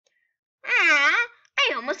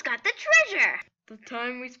almost got the treasure. The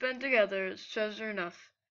time we spend together is treasure enough.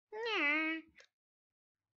 Yeah.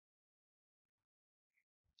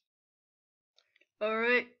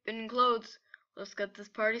 Alright, in clothes. Let's get this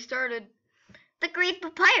party started. The Great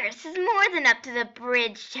Papyrus is more than up to the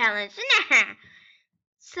bridge challenge. Nah.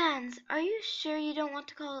 Sans, are you sure you don't want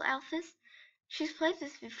to call Alphys? She's played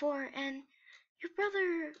this before, and your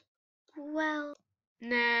brother, well...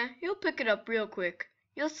 Nah, he'll pick it up real quick.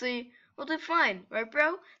 You'll see. We'll do fine, right,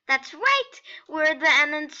 bro? That's right! We're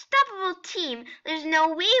an unstoppable team. There's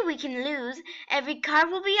no way we can lose. Every card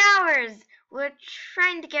will be ours. We're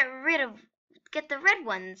trying to get the red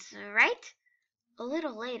ones, right? A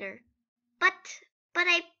little later. But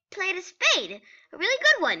I played a spade. A really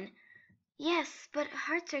good one. Yes, but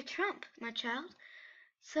hearts are trump, my child.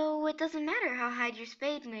 So it doesn't matter how high your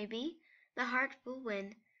spade may be. The heart will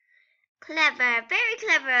win. Clever, very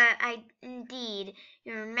clever, indeed.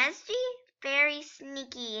 You're messy, very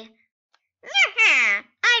sneaky.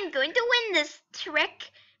 I'm going to win this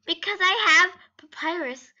trick because I have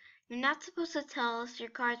Papyrus. You're not supposed to tell us your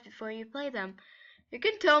cards before you play them. You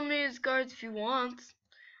can tell me his cards if you want.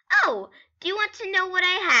 Oh, do you want to know what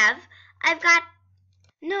I have? I've got...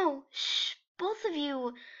 No, shh, both of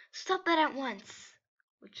you. Stop that at once.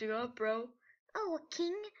 What you got, bro? Oh, a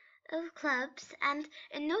king of clubs, and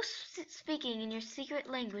no speaking in your secret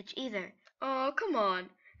language either. Oh, come on.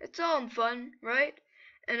 It's all in fun, right?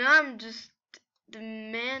 And I'm just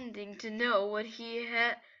demanding to know what he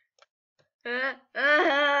had.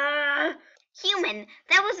 Human,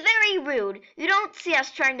 that was very rude. You don't see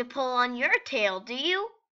us trying to pull on your tail, do you?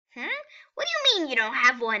 What do you mean you don't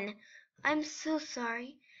have one? I'm so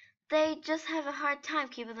sorry. They just have a hard time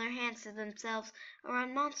keeping their hands to themselves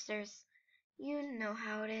around monsters. You know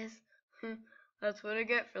how it is. That's what I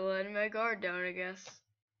get for letting my guard down, I guess.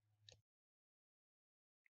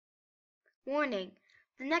 Warning,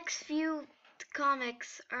 the next few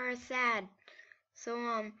comics are sad.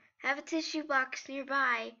 So, have a tissue box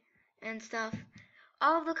nearby and stuff.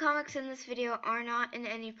 All of the comics in this video are not in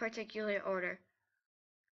any particular order.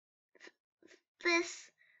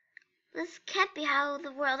 This can't be how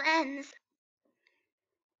the world ends.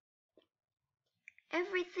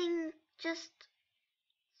 Everything just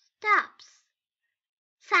stops.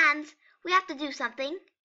 Sans, we have to do something.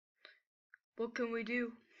 What can we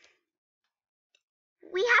do?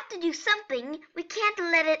 We have to do something. We can't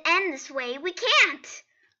let it end this way. We can't.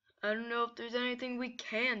 I don't know if there's anything we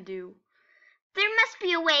can do. There must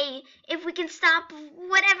be a way. If we can stop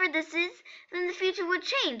whatever this is, then the future will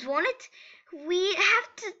change, won't it? We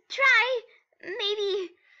have to try. Maybe.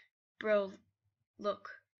 Bro, look.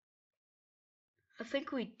 I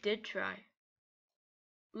think we did try.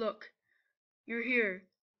 Look, you're here,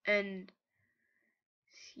 and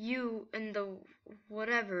you and the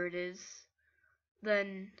whatever it is,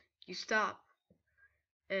 then you stop.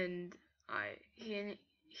 And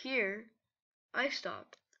here, I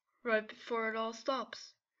stopped, right before it all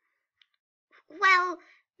stops. Well,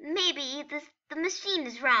 maybe the machine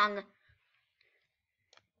is wrong.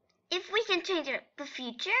 If we can change the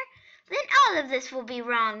future, then all of this will be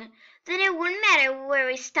wrong. Then it won't matter where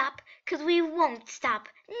we stop, 'cause we won't stop.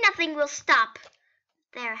 Nothing will stop.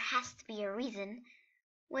 There has to be a reason.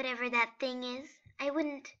 Whatever that thing is,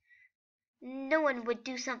 no one would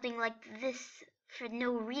do something like this for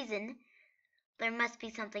no reason. There must be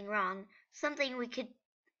something wrong, something we could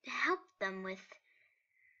help them with.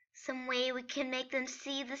 Some way we can make them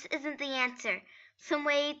see this isn't the answer. Some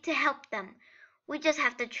way to help them. We just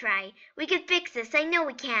have to try. We can fix this. I know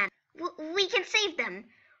we can. We can save them.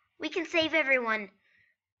 We can save everyone.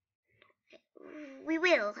 We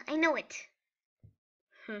will. I know it.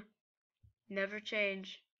 Never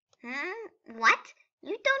change. What?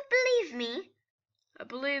 You don't believe me? I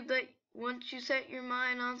believe that once you set your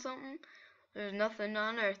mind on something, there's nothing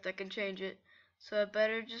on earth that can change it. So I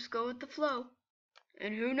better just go with the flow.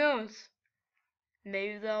 And who knows?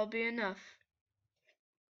 Maybe that'll be enough.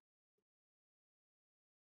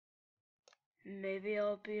 Maybe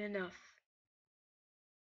I'll be enough.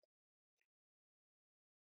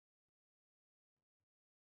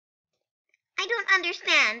 I don't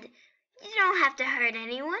understand. You don't have to hurt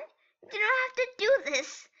anyone. You don't have to do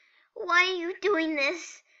this. Why are you doing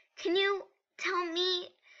this? Can you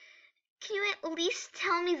at least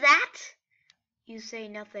tell me that? You say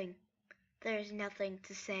nothing. There's nothing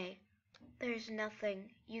to say. There's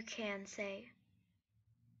nothing you can say.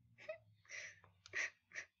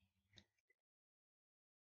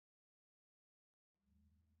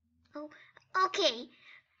 Oh, okay.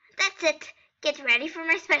 That's it. Get ready for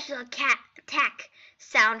my special attack.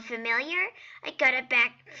 Sound familiar? I got it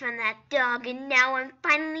back from that dog, and now I'm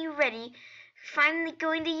finally ready Finally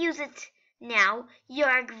going to use it. Now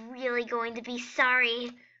you're really going to be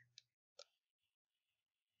sorry.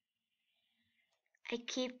 I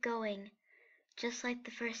keep going, just like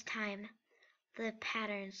the first time. The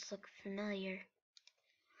patterns look familiar.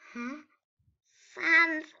 Huh?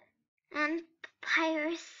 Sans and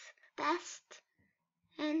Papyrus, best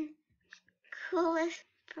and coolest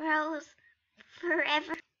bros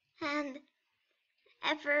forever and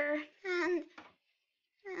ever and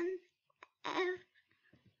ever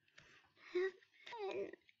and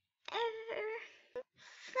ever.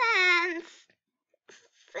 Sans,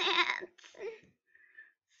 Sans,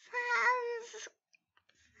 Sans.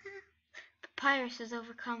 Papyrus is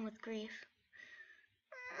overcome with grief.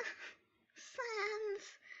 Sans.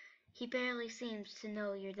 He barely seems to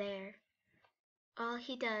know you're there. All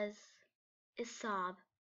he does is sob.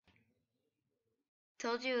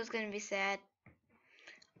 Told you it was going to be sad.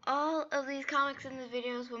 All of these comics in the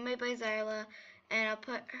videos were made by Zarla, and I'll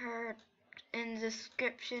put her in the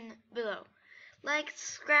description below. Like,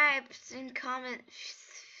 subscribe, and comment.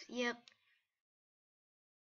 Yep.